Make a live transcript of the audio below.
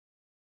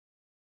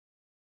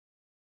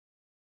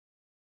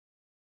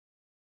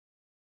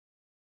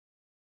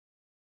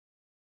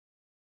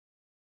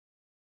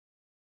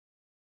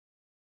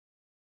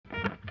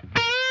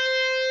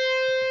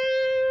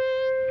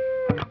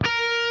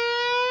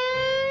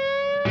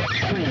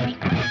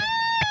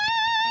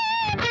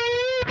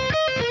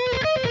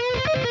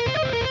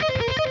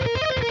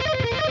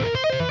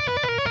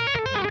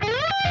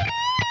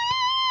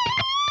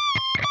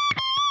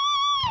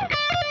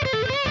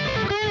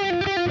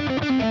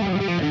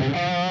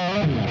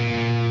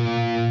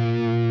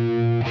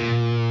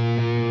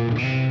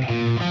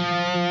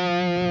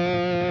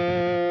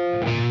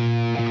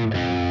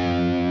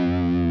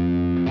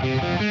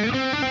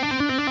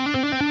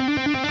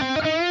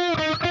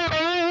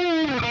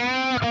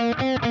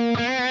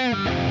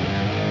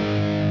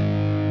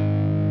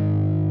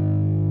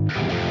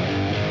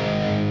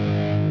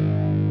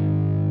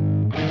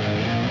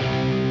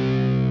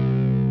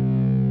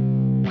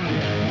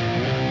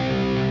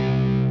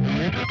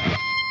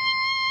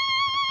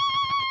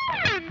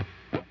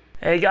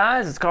Hey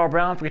guys, it's Carl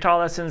Brown for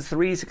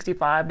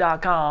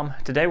GuitarLessons365.com.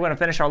 Today we're going to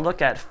finish our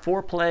look at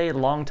Foreplay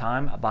Long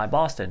Time by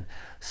Boston.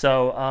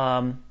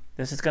 So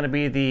this is going to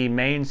be the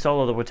main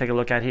solo that we'll take a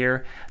look at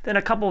here. Then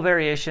a couple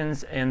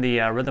variations in the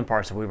rhythm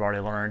parts that we've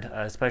already learned,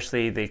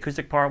 especially the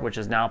acoustic part, which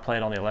is now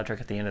played on the electric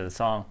at the end of the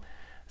song.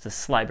 It's a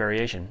slight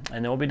variation,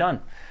 and then we'll be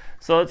done.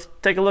 So let's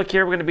take a look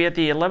here. We're going to be at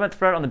the 11th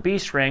fret on the B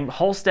string,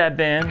 whole step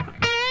bend,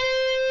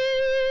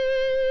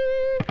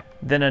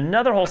 then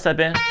another whole step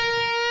bend,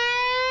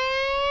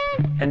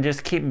 and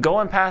just keep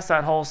going past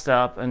that whole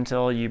step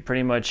until you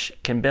pretty much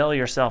can bail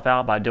yourself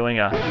out by doing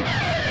a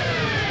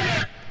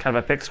kind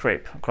of a pick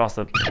scrape across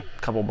the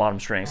couple bottom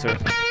strings. So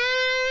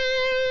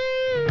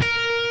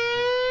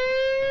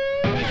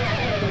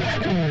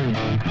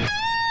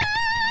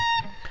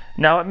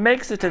now it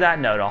makes it to that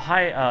note, a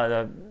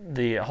high,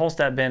 the whole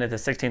step bend at the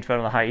 16th fret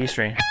on the high E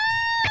string.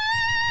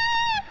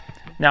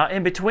 Now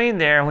in between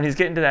there, when he's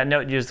getting to that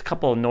note, there's a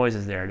couple of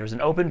noises there. There's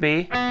an open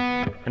B,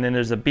 and then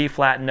there's a B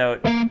flat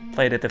note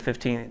played at the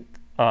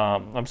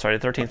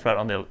 13th fret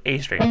on the A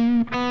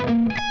string.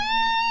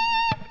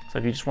 So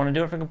if you just want to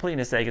do it for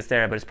completeness sake, it's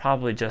there, but it's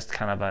probably just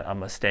kind of a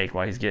mistake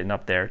while he's getting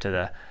up there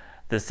to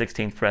the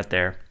 16th fret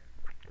there.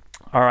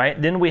 All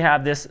right, then we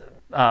have this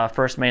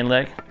first main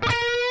lick.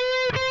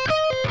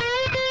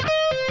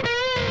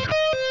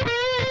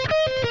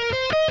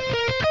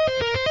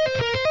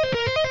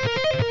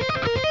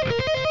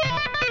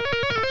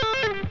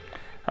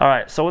 All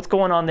right, so what's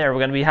going on there? We're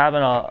going to be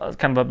having a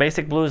kind of a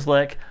basic blues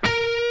lick,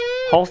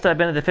 whole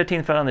step into the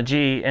 15th fret on the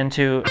G,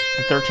 into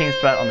the 13th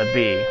fret on the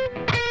B.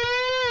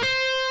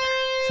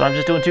 So I'm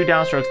just doing two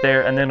downstrokes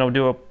there, and then I'll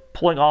do a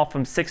pulling off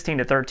from 16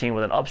 to 13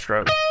 with an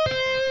upstroke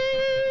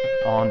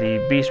on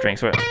the B string.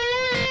 So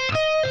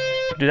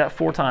do that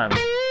 4 times.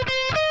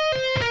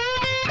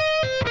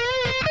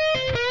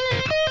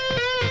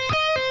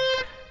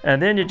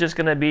 And then you're just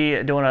going to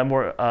be doing a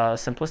more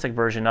simplistic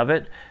version of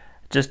it.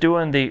 Just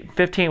doing the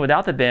 15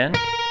 without the bend,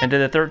 into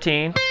the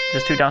 13,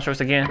 just 2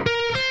 downstrokes again. And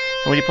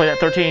when you play that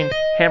 13,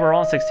 hammer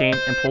on 16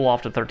 and pull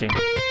off to 13.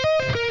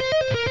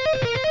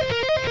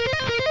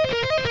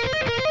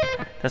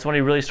 That's when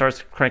he really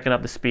starts cranking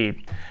up the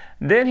speed.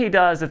 Then he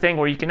does the thing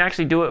where you can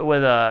actually do it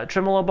with a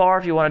tremolo bar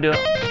if you want to do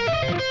it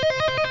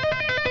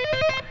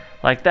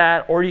like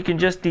that, or you can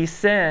just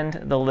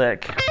descend the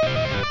lick.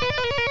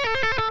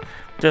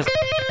 Just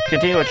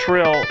continue a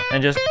trill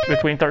and just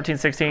between 13,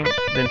 16,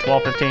 then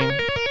 12, 15,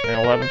 and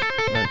 11,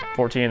 and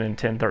 14, and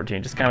 10,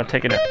 13. Just kind of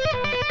taking it.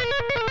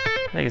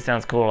 I think it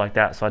sounds cooler like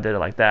that, so I did it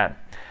like that.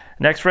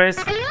 Next phrase.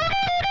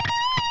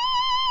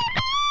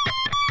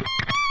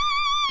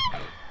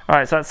 All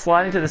right, so that's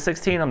sliding to the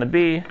 16 on the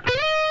B,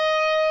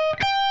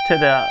 to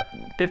the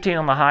 15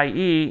 on the high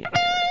E,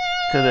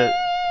 to the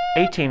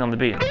 18 on the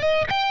B.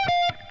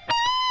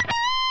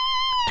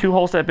 2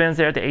 whole step bends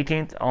there at the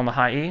 18th on the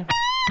high E.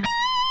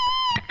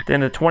 Then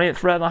the 20th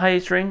fret on the high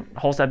E string,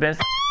 whole step bends.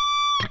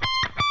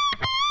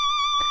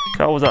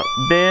 So it was a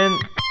bend,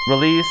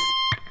 release,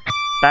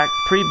 back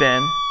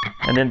pre-bend,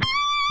 and then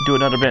do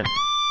another bend.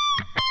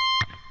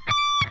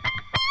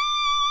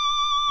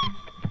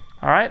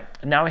 All right,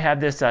 now we have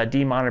this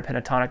D minor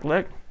pentatonic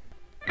lick.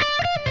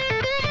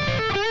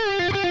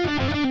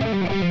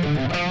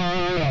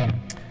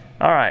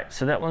 All right,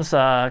 so that one's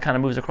kind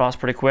of moves across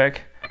pretty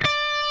quick.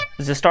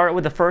 Let's just start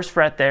with the first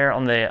fret there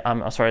on the,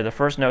 the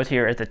first note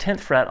here at the 10th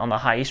fret on the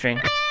high E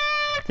string.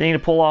 Then you need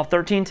to pull off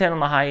 13, 10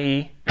 on the high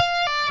E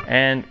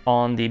and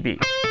on the B.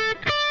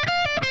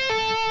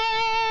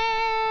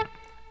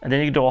 And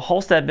then you can do a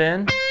whole step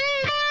bend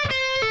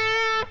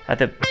at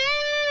the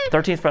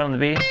 13th fret on the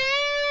B,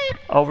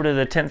 over to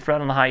the 10th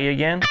fret on the high E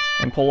again,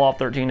 and pull off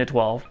 13 to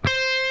 12.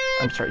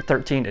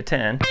 13 to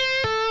 10. So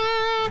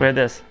we have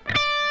this.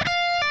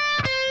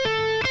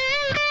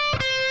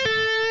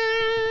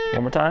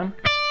 One more time.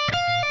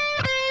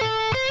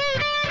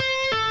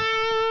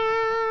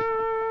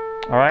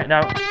 All right,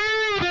 now.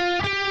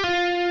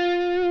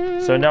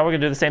 So now we're gonna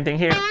do the same thing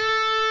here.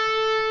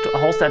 A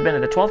whole step bend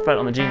at the 12th fret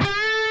on the G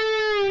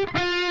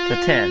to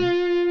 10.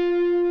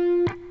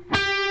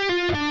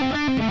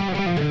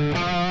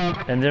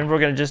 And then we're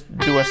gonna just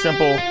do a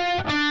simple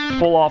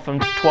pull off from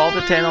 12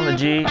 to 10 on the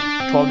G,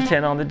 12 to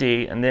 10 on the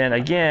D, and then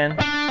again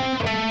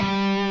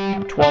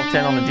 12,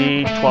 10 on the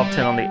D, 12,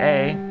 10 on the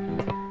A.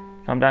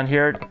 Come down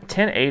here,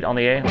 10-8 on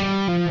the A,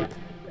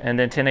 and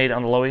then 10-8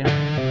 on the low E,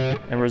 and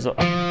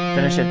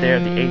finish it there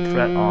at the 8th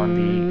fret on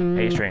the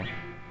A string.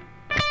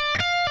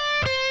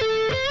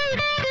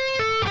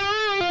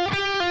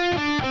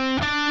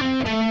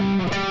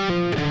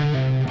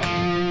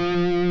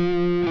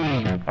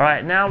 All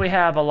right, now we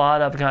have a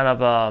lot of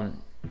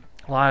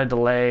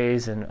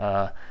delays, and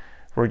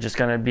we're just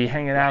going to be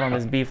hanging out on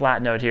this B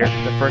flat note here,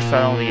 the 1st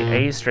fret on the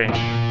A string.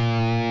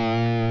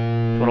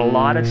 Doing a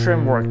lot of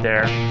trim work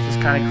there, just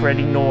kind of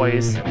creating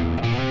noise.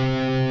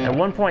 At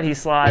one point he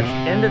slides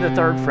into the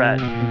 3rd fret,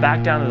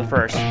 back down to the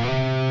 1st.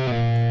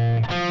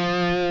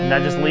 And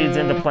that just leads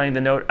into playing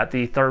the note at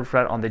the 3rd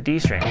fret on the D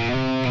string.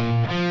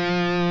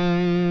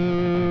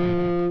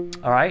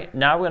 All right,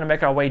 now we're going to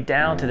make our way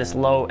down to this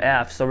low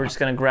F. So we're just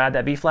going to grab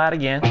that B flat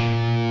again,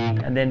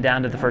 and then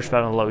down to the 1st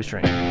fret on the low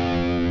string.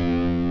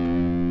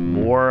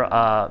 More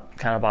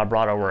kind of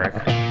vibrato work.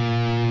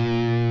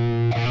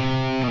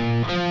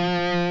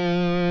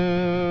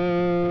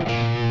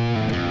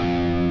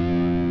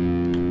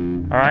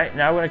 All right,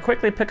 now we're going to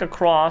quickly pick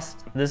across.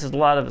 This is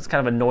it's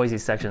kind of a noisy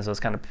section, so it's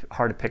kind of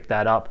hard to pick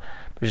that up.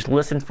 But just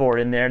listen for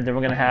it in there. Then we're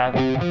going to have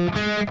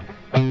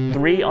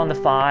 3 on the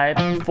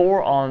 5,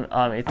 4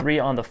 on 3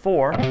 on the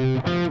 4.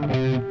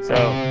 So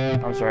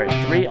I'm sorry,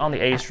 3 on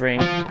the A string,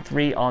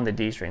 3 on the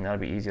D string. That'll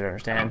be easy to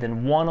understand.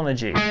 Then 1 on the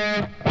G.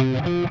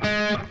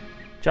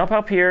 Jump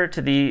up here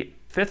to the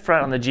 5th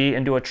fret on the G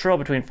and do a trill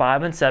between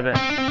 5 and 7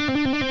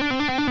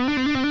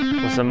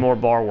 with some more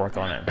bar work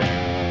on it.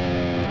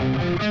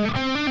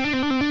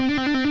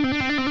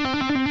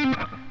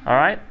 All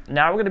right,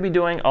 now we're going to be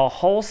doing a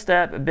whole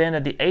step bend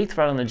at the 8th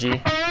fret on the G.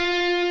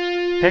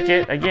 Pick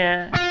it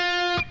again,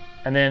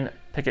 and then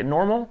pick it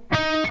normal,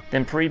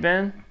 then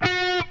pre-bend.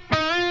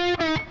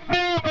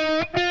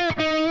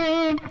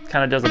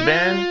 Kind of does a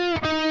bend.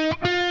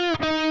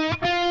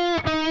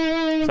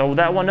 So with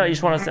that one note, you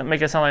just want to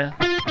make it sound like.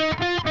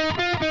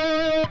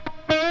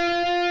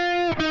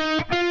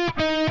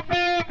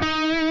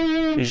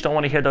 You just don't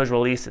want to hear those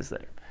releases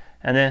there.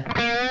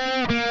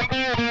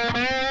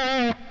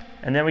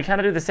 And then we kind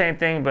of do the same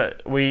thing,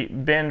 but we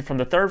bend from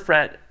the 3rd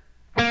fret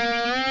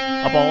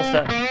up a whole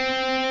step.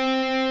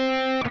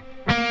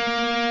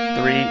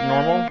 3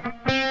 normal,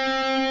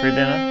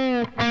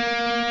 pre-bend,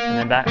 and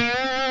then back.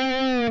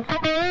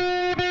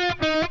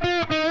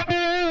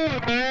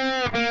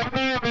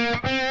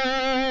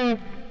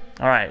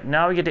 All right,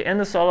 now we get to end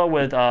the solo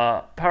with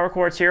power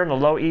chords here on the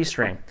low E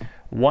string.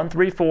 1,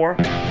 3, 4.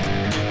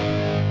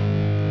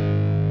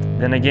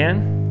 Then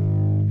again.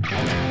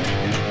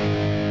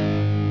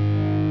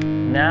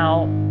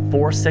 Now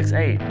 4, 6,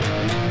 8.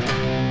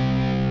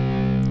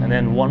 And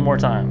then one more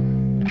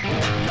time.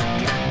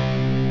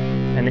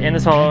 And to end the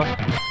solo,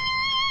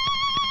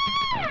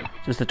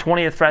 just the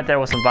 20th fret there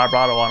with some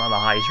vibrato on the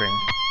high string.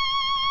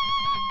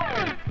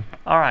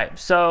 All right,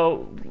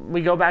 so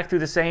we go back through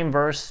the same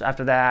verse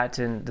after that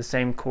and the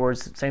same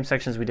chords, same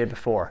sections we did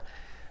before.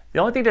 The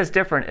only thing that's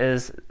different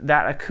is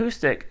that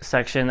acoustic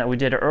section that we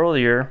did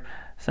earlier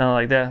sounded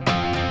like that.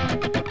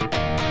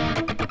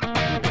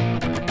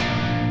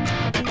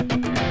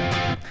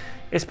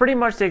 It's pretty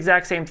much the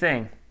exact same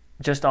thing,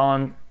 just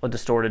on a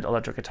distorted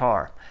electric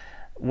guitar,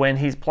 when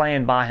he's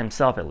playing by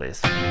himself at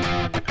least.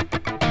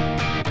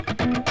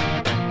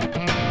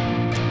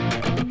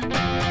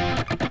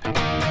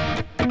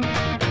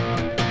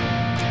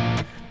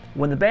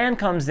 When the band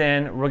comes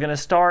in, we're going to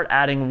start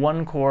adding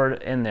one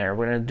chord in there.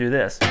 We're going to do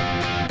this.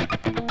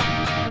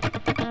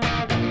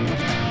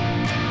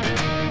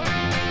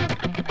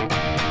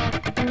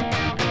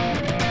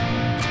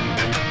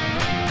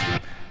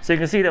 So you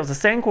can see that was the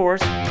same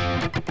chords,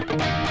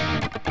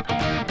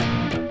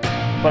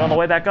 but on the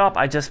way back up,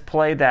 I just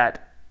played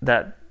that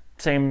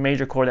same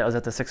major chord that was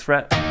at the 6th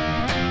fret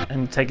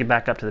and take it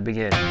back up to the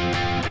beginning.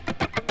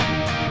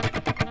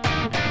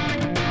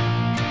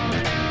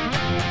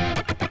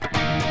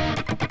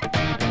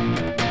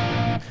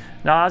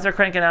 Now, as they're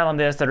cranking out on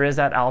this, there is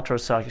that outro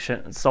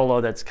section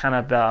solo that's kind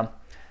of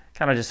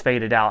just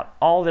faded out.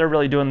 All they're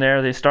really doing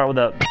there, they start with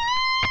a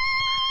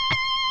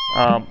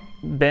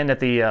bend at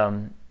the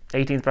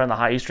 18th fret on the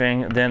high E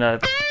string, then a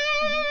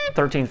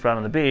 13th fret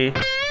on the B.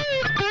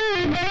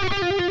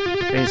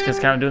 And he's just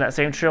kind of doing that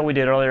same trill we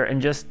did earlier,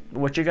 and just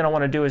what you're going to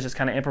want to do is just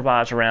kind of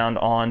improvise around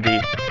on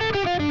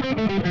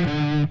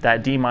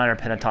that D minor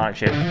pentatonic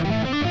shape.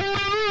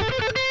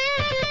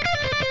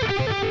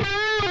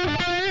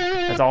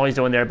 That's all he's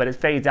doing there, but it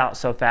fades out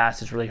so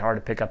fast it's really hard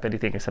to pick up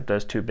anything except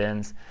those two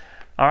bends.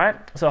 All right,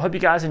 so I hope you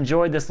guys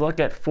enjoyed this look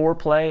at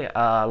Foreplay,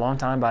 a long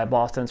time by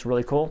Boston. It's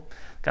really cool.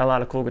 Got a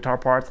lot of cool guitar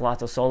parts,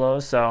 lots of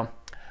solos, so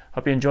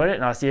hope you enjoyed it,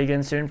 and I'll see you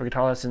again soon for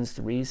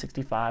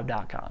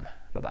GuitarLessons365.com.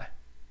 Bye-bye.